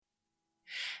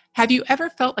Have you ever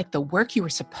felt like the work you were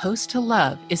supposed to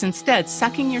love is instead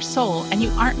sucking your soul and you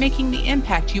aren't making the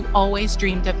impact you always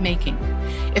dreamed of making?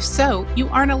 If so, you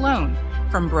aren't alone.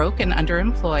 From broke and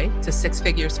underemployed to 6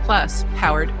 figures plus,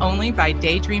 powered only by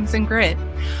daydreams and grit,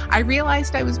 I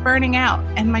realized I was burning out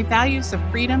and my values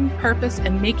of freedom, purpose,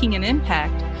 and making an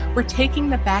impact were taking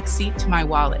the back seat to my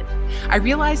wallet. I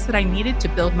realized that I needed to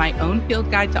build my own field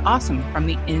guide to awesome from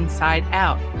the inside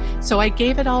out. So I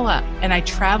gave it all up and I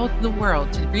traveled the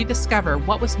world to rediscover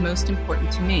what was most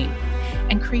important to me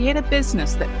and create a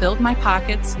business that filled my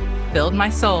pockets, filled my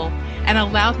soul, and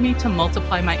allowed me to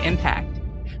multiply my impact.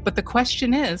 But the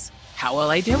question is, how will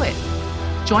I do it?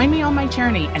 Join me on my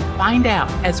journey and find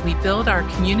out as we build our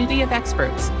community of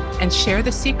experts and share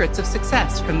the secrets of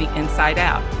success from the inside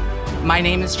out. My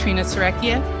name is Trina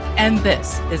Serecchia, and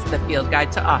this is the Field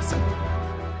Guide to Awesome.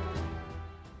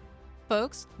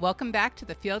 Folks, welcome back to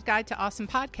the Field Guide to Awesome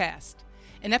podcast.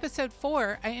 In episode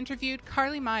 4, I interviewed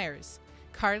Carly Myers.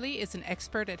 Carly is an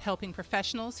expert at helping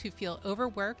professionals who feel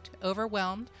overworked,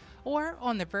 overwhelmed, or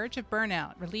on the verge of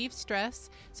burnout relieve stress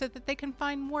so that they can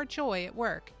find more joy at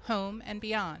work, home, and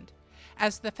beyond.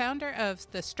 As the founder of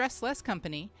the Stress Less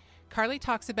Company, Carly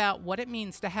talks about what it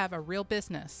means to have a real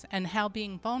business and how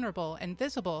being vulnerable and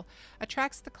visible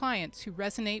attracts the clients who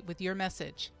resonate with your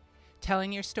message.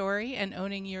 Telling your story and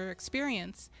owning your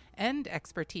experience and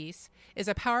expertise is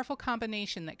a powerful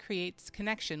combination that creates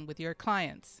connection with your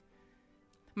clients.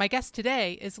 My guest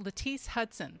today is Latice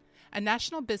Hudson, a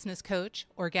national business coach,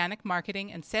 organic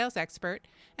marketing and sales expert,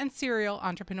 and serial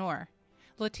entrepreneur.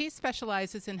 Latice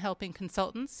specializes in helping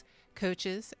consultants,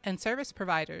 coaches, and service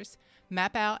providers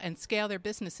map out and scale their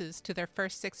businesses to their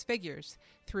first 6 figures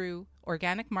through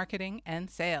organic marketing and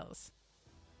sales.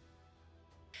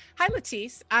 Hi,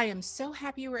 Latice. I am so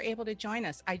happy you were able to join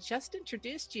us. I just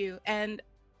introduced you, and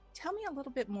tell me a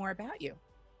little bit more about you.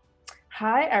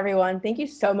 Hi, everyone. Thank you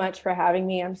so much for having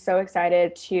me. I'm so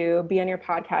excited to be on your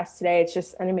podcast today. It's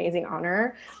just an amazing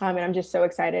honor, and I'm just so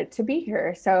excited to be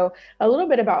here. So a little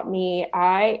bit about me.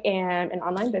 I am an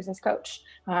online business coach,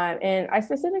 and I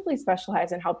specifically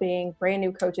specialize in helping brand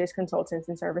new coaches, consultants,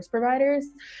 and service providers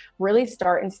really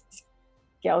start and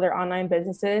scale their online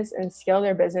businesses and scale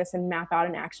their business and map out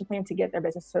an action plan to get their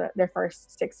business to their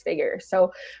first 6 figures.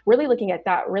 So really looking at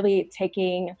that, really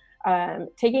taking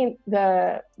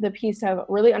the piece of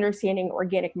really understanding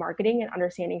organic marketing and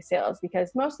understanding sales,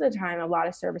 because most of the time, a lot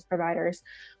of service providers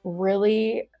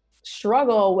really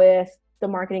struggle with the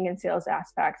marketing and sales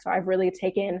aspect. So I've really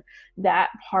taken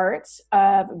that part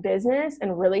of business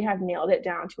and really have nailed it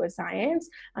down to a science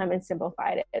and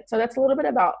simplified it. So that's a little bit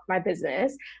about my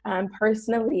business.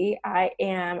 Personally, I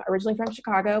am originally from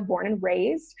Chicago, born and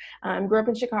raised, grew up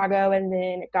in Chicago, and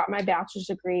then got my bachelor's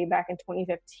degree back in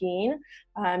 2015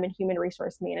 in human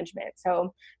resource management.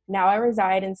 So now I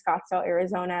reside in Scottsdale,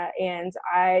 Arizona, and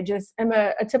I just am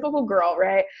a typical girl,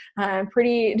 right?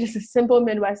 Pretty just a simple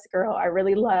Midwest girl. I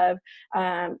really love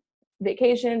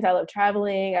vacations. I love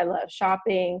traveling. I love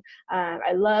shopping.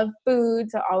 I love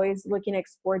food. So always looking to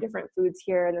explore different foods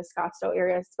here in the Scottsdale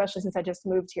area, especially since I just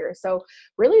moved here. So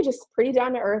really just pretty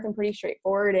down to earth and pretty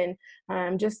straightforward. And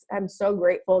I'm so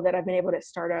grateful that I've been able to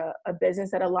start a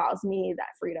business that allows me that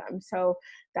freedom. So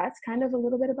that's kind of a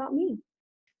little bit about me.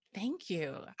 Thank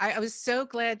you. I was so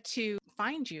glad to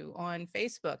find you on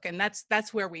Facebook, and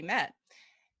that's where we met.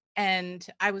 And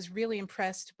I was really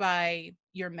impressed by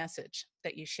your message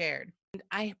that you shared. And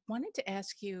I wanted to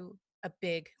ask you one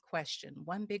big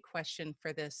question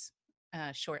for this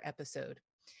short episode.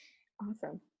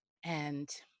 Awesome. And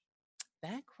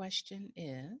that question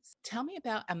is, tell me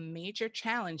about a major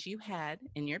challenge you had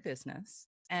in your business,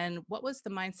 and what was the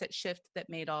mindset shift that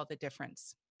made all the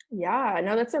difference? Yeah,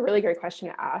 no, that's a really great question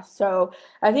to ask. So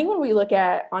I think when we look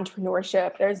at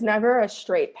entrepreneurship, there's never a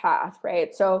straight path,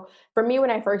 right? So for me,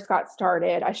 when I first got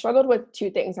started, I struggled with 2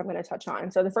 things I'm going to touch on.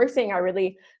 So the first thing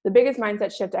the biggest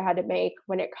mindset shift I had to make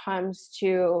when it comes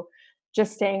to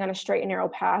just staying on a straight and narrow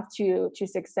path to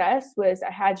success was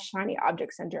I had shiny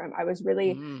object syndrome. I was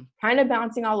really kind of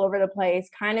bouncing all over the place,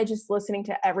 kind of just listening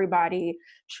to everybody,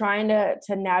 trying to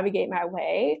navigate my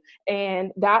way.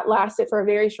 And that lasted for a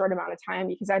very short amount of time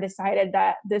because I decided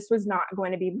that this was not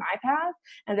going to be my path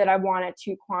and that I wanted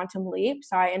to quantum leap.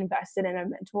 So I invested in a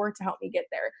mentor to help me get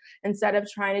there. Instead of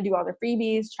trying to do all the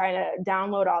freebies, trying to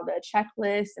download all the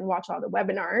checklists and watch all the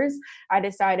webinars, I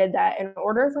decided that in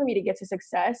order for me to get to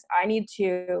success, I need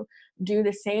to do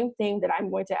the same thing that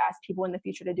I'm going to ask people in the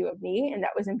future to do of me. And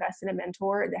that was invest in a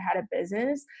mentor that had a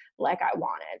business like I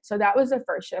wanted. So that was the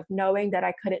first shift, knowing that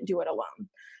I couldn't do it alone.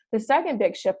 The second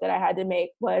big shift that I had to make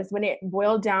was when it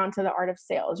boiled down to the art of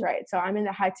sales, right? So I'm in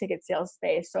the high ticket sales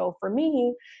space. So for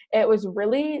me, it was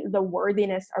really the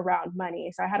worthiness around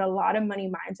money. So I had a lot of money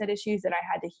mindset issues that I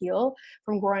had to heal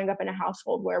from growing up in a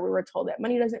household where we were told that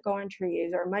money doesn't go on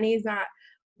trees, or money is not,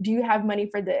 do you have money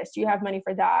for this? Do you have money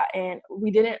for that? And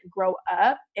we didn't grow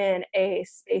up in a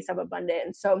space of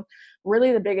abundance. So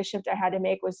really the biggest shift I had to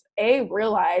make was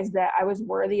realize that I was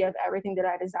worthy of everything that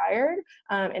I desired,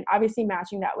 and obviously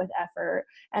matching that with effort.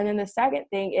 And then the second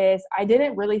thing is I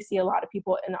didn't really see a lot of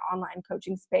people in the online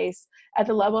coaching space at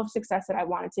the level of success that I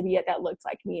wanted to be at that looked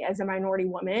like me. As a minority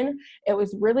woman, it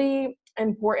was really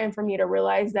important for me to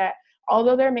realize that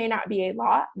although there may not be a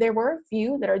lot, there were a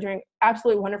few that are doing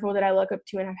absolutely wonderful that I look up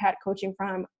to and have had coaching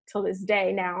from till this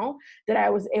day now that I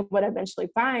was able to eventually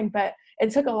find. But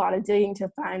it took a lot of digging to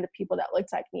find the people that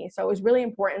looked like me. So it was really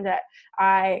important that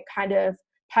I kind of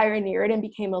pioneered and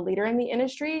became a leader in the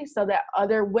industry so that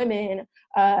other women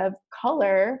of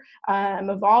color,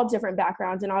 of all different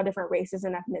backgrounds and all different races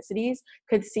and ethnicities,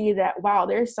 could see that, wow,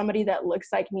 there's somebody that looks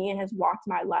like me and has walked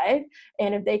my life.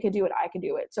 And if they could do it, I could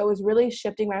do it. So it was really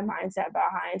shifting my mindset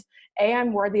behind A,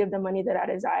 I'm worthy of the money that I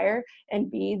desire,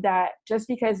 and B, that just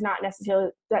because not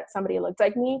necessarily that somebody looked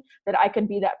like me, that I could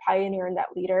be that pioneer and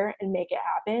that leader and make it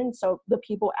happen. So the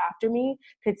people after me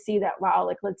could see that, wow,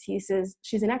 like she's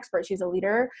an expert, she's a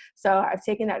leader. So I've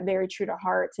taken that very true to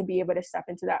heart to be able to step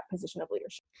into that position of leadership.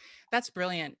 That's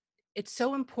brilliant. It's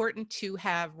so important to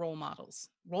have role models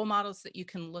that you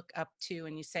can look up to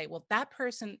and you say, well, that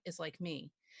person is like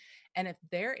me. And if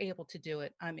they're able to do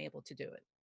it, I'm able to do it.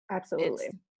 It's Absolutely.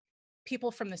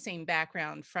 people from the same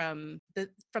background, from the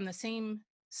same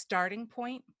starting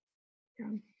point. Yeah.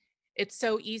 It's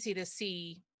so easy to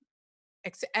see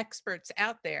experts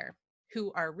out there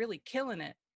who are really killing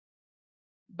it,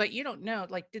 but you don't know,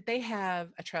 like, did they have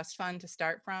a trust fund to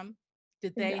start from?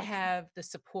 Did they Exactly. have the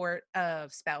support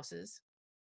of spouses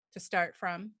to start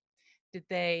from? Did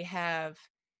they have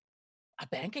a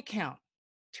bank account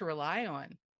to rely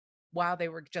on while they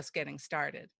were just getting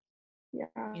started,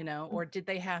 Yeah. or did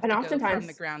they have And to go from the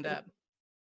oftentimes, ground up?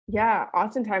 yeah,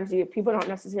 oftentimes people don't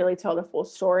necessarily tell the full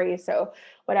story. So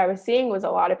what I was seeing was a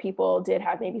lot of people did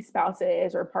have maybe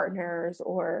spouses or partners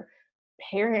or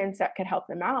parents that could help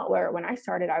them out. Where when I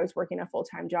started, I was working a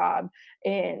full-time job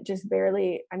and just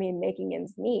barely, I mean, making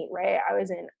ends meet, right? I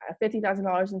was in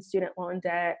 $50,000 in student loan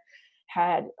debt,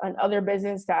 had another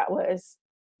business that was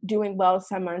doing well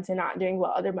some months and not doing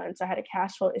well other months. I had a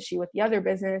cash flow issue with the other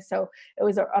business. So it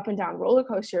was an up and down roller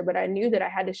coaster, but I knew that I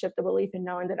had to shift the belief in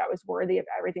knowing that I was worthy of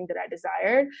everything that I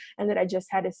desired, and that I just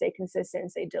had to stay consistent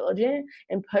and stay diligent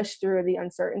and push through the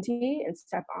uncertainty and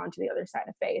step on to the other side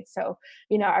of faith. So,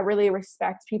 I really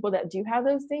respect people that do have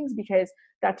those things, because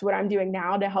that's what I'm doing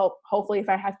now to help. Hopefully, if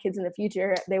I have kids in the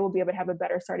future, they will be able to have a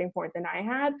better starting point than I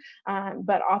had.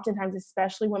 But oftentimes,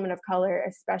 especially women of color,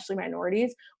 especially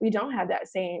minorities, we don't have that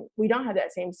same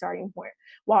starting point.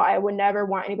 While I would never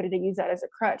want anybody to use that as a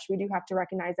crutch, we do have to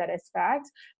recognize that as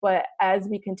fact. But as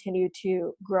we continue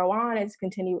to grow on, as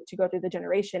continue to go through the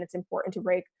generation, it's important to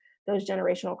break those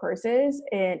generational curses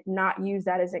and not use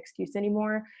that as an excuse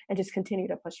anymore, and just continue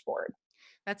to push forward.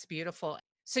 That's beautiful.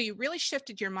 So you really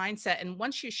shifted your mindset. And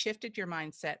once you shifted your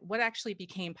mindset, what actually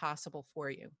became possible for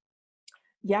you?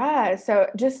 Yeah, so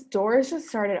just doors just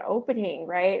started opening,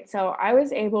 right? So I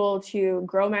was able to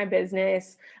grow my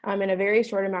business in a very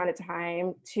short amount of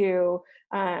time to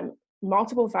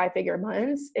multiple five-figure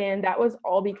months. And that was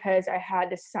all because I had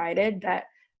decided that,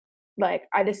 like,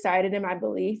 I decided in my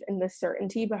belief and the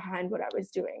certainty behind what I was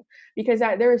doing, because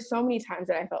there were so many times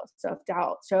that I felt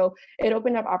self-doubt. So it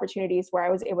opened up opportunities where I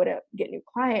was able to get new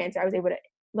clients. I was able to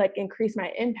like increase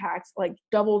my impact, like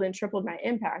doubled and tripled my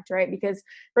impact, right? Because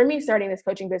for me, starting this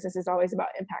coaching business is always about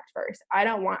impact first. I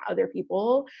don't want other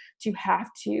people to have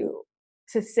to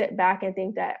sit back and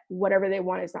think that whatever they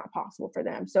want is not possible for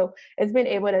them. So it's been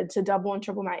able to double and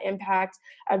triple my impact.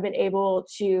 I've been able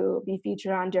to be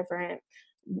featured on different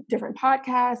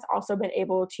podcasts, also been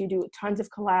able to do tons of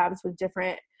collabs with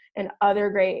different and other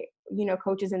great,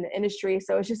 coaches in the industry.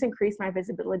 So it's just increased my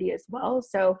visibility as well.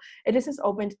 So it just has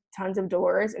opened tons of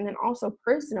doors. And then also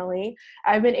personally,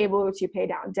 I've been able to pay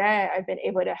down debt. I've been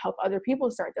able to help other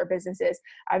people start their businesses.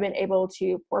 I've been able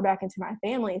to pour back into my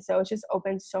family. So it's just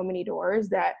opened so many doors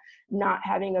that not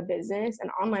having a business, an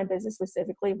online business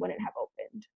specifically, wouldn't have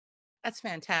opened. That's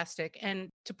fantastic. And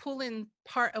to pull in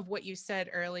part of what you said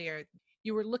earlier,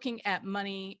 you were looking at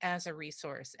money as a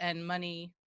resource and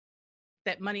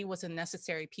that money was a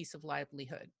necessary piece of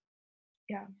livelihood,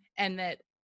 Yeah. and that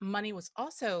money was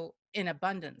also in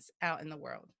abundance out in the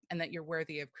world and that you're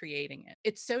worthy of creating it.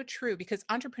 It's so true because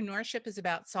entrepreneurship is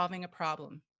about solving a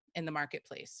problem. in the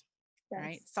marketplace, Yes.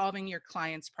 right? Solving your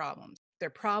clients' problems, their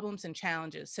problems and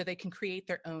challenges so they can create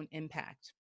their own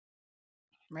impact,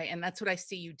 right? And that's what I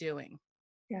see you doing.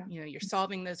 Yeah. You're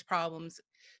solving those problems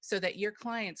so that your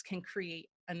clients can create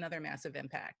another massive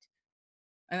impact.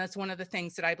 And that's one of the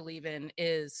things that I believe in,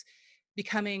 is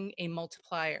becoming a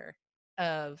multiplier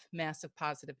of massive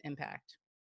positive impact.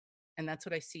 And that's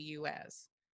what I see you as.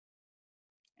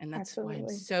 And that's why I'm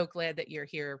Absolutely. so glad that you're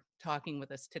here talking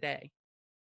with us today.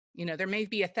 There may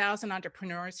be 1,000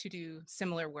 entrepreneurs who do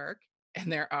similar work,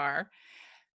 and there are,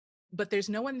 but there's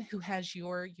no one who has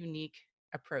your unique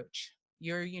approach,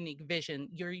 your unique vision,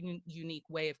 your unique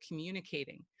way of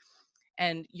communicating.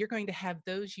 And you're going to have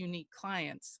those unique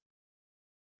clients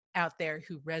out there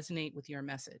who resonate with your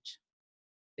message.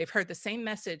 They've heard the same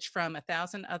message from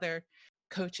 1,000 other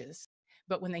coaches,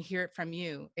 but when they hear it from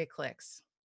you, it clicks,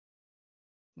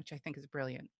 which I think is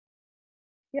brilliant.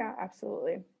 Yeah,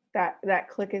 absolutely. That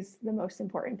click is the most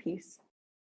important piece.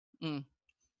 Mm.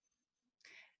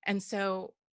 And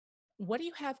so, what do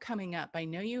you have coming up? I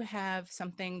know you have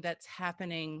something that's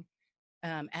happening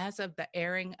as of the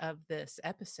airing of this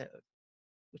episode,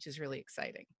 which is really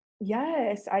exciting.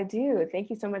 Yes, I do. Thank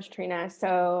you so much, Trina.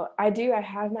 So I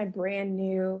have my brand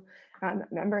new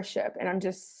membership, and I'm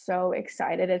just so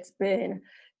excited. It's been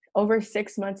over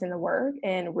 6 months in the work,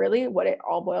 and really what it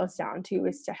all boils down to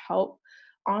is to help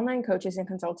online coaches and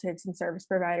consultants and service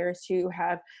providers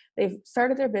they've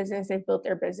started their business, they've built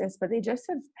their business, but they just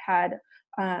have had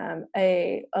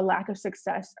a lack of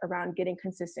success around getting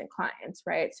consistent clients,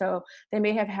 right? So they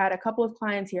may have had a couple of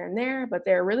clients here and there, but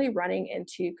they're really running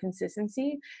into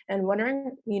consistency and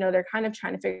wondering, they're kind of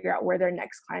trying to figure out where their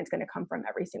next client's going to come from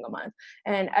every single month.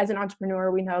 And as an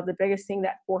entrepreneur, we know the biggest thing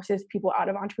that forces people out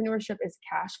of entrepreneurship is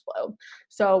cash flow.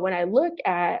 So when I looked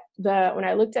at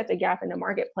the gap in the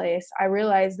marketplace, I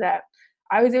realized that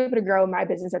I was able to grow my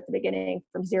business at the beginning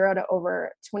from zero to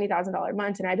over $20,000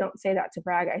 months. And I don't say that to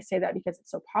brag. I say that because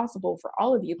it's so possible for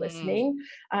all of you listening.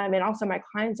 And also my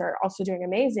clients are also doing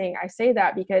amazing. I say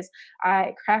that because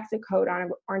I cracked the code on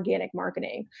organic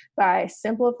marketing by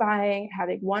simplifying,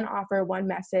 having one offer, one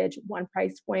message, one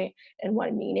price point, and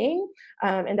one meaning.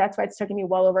 And that's why it's taken me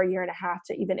well over a year and a half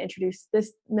to even introduce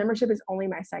this. Membership is only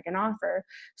my second offer.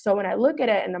 So when I look at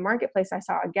it in the marketplace, I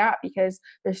saw a gap because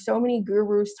there's so many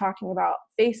gurus talking about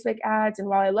Facebook ads. And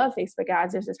while I love Facebook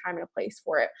ads, there's a time and a place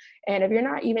for it. And if you're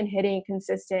not even hitting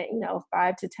consistent,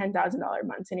 $5,000 to $10,000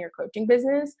 months in your coaching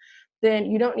business, then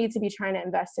you don't need to be trying to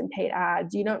invest in paid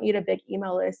ads. You don't need a big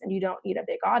email list, and you don't need a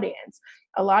big audience.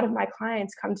 A lot of my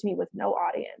clients come to me with no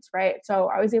audience, right?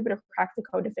 So I was able to crack the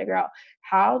code to figure out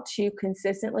how to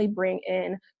consistently bring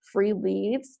in free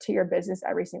leads to your business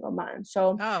every single month.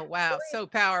 So, oh, wow. So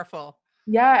powerful.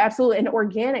 Yeah, absolutely. And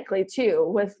organically too,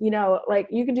 with, like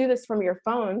you can do this from your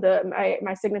phone.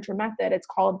 My signature method, it's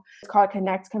called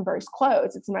Connect, Converse,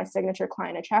 Close. It's my signature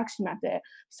client attraction method.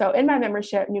 So in my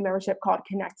new membership called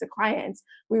Connect to Clients,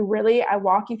 I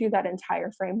walk you through that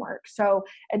entire framework. So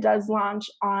it does launch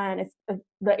on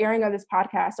the airing of this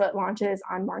podcast. So it launches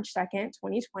on March 2nd,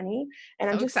 2020. And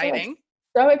so I'm just exciting.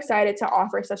 So excited to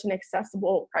offer such an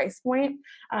accessible price point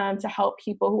to help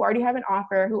people who already have an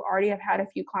offer, who already have had a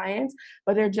few clients,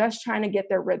 but they're just trying to get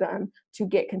their rhythm to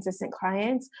get consistent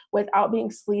clients without being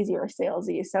sleazy or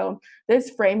salesy. So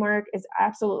this framework is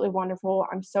absolutely wonderful.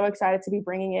 I'm so excited to be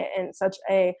bringing it in such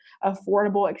a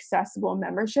affordable, accessible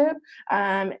membership.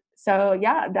 So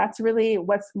yeah, that's really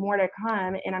what's more to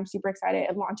come. And I'm super excited.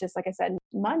 It launches, like I said,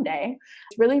 Monday.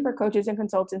 It's really for coaches and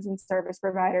consultants and service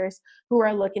providers who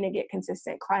are looking to get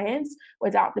consistent clients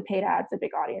without the paid ads, the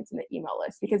big audience, and the email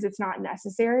list, because it's not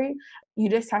necessary. You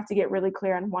just have to get really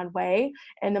clear on one way.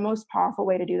 And the most powerful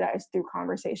way to do that is through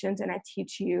conversations. And I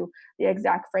teach you the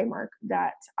exact framework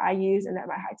that I use and that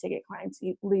my high ticket clients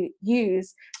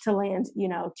use to land,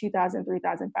 $2,000, $3,000, $5,000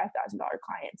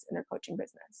 clients in their coaching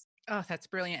business. Oh, that's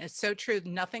brilliant. It's so true.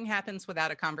 Nothing happens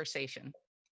without a conversation.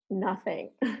 Nothing.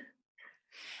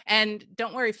 And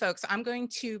don't worry, folks, I'm going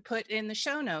to put in the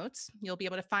show notes, you'll be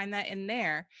able to find that in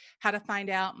there, how to find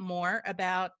out more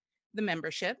about the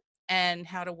membership and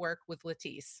how to work with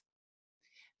Latice.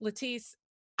 Latice,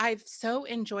 I've so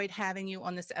enjoyed having you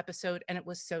on this episode, and it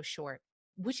was so short.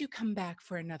 Would you come back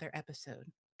for another episode?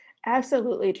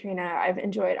 Absolutely, Trina. I've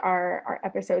enjoyed our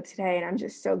episode today, and I'm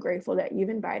just so grateful that you've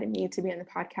invited me to be on the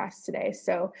podcast today.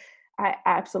 So I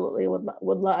absolutely would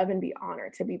love and be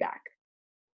honored to be back.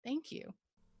 Thank you.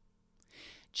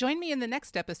 Join me in the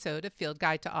next episode of Field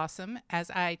Guide to Awesome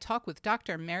as I talk with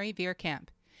Dr. Mary Veerkamp.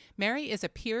 Mary is a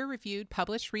peer-reviewed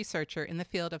published researcher in the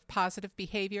field of positive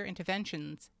behavior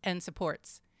interventions and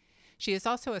supports. She is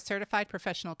also a certified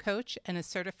professional coach and is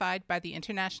certified by the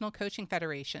International Coaching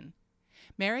Federation.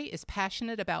 Mary is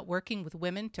passionate about working with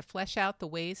women to flesh out the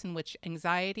ways in which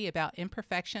anxiety about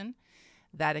imperfection,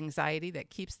 that anxiety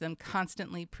that keeps them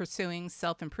constantly pursuing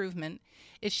self-improvement,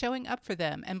 is showing up for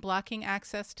them and blocking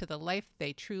access to the life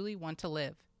they truly want to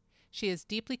live. She is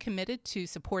deeply committed to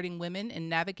supporting women in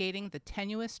navigating the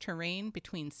tenuous terrain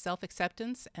between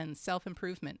self-acceptance and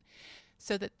self-improvement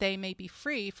so that they may be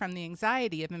free from the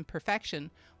anxiety of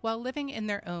imperfection while living in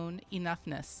their own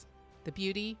enoughness, the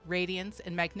beauty, radiance,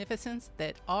 and magnificence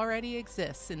that already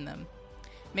exists in them.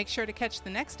 Make sure to catch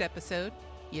the next episode.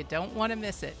 You don't want to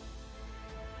miss it.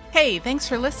 Hey, thanks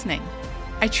for listening.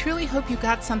 I truly hope you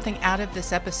got something out of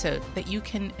this episode that you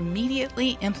can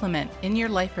immediately implement in your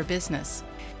life or business.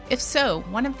 If so,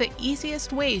 one of the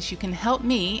easiest ways you can help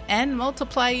me and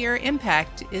multiply your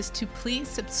impact is to please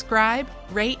subscribe,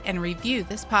 rate, and review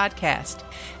this podcast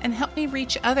and help me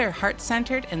reach other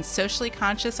heart-centered and socially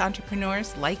conscious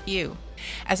entrepreneurs like you.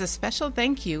 As a special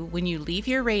thank you, when you leave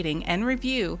your rating and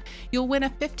review, you'll win a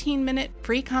 15-minute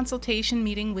free consultation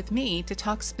meeting with me to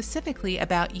talk specifically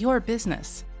about your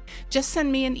business. Just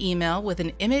send me an email with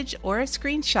an image or a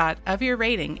screenshot of your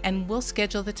rating and we'll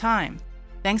schedule the time.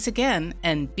 Thanks again,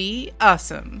 and be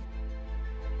awesome.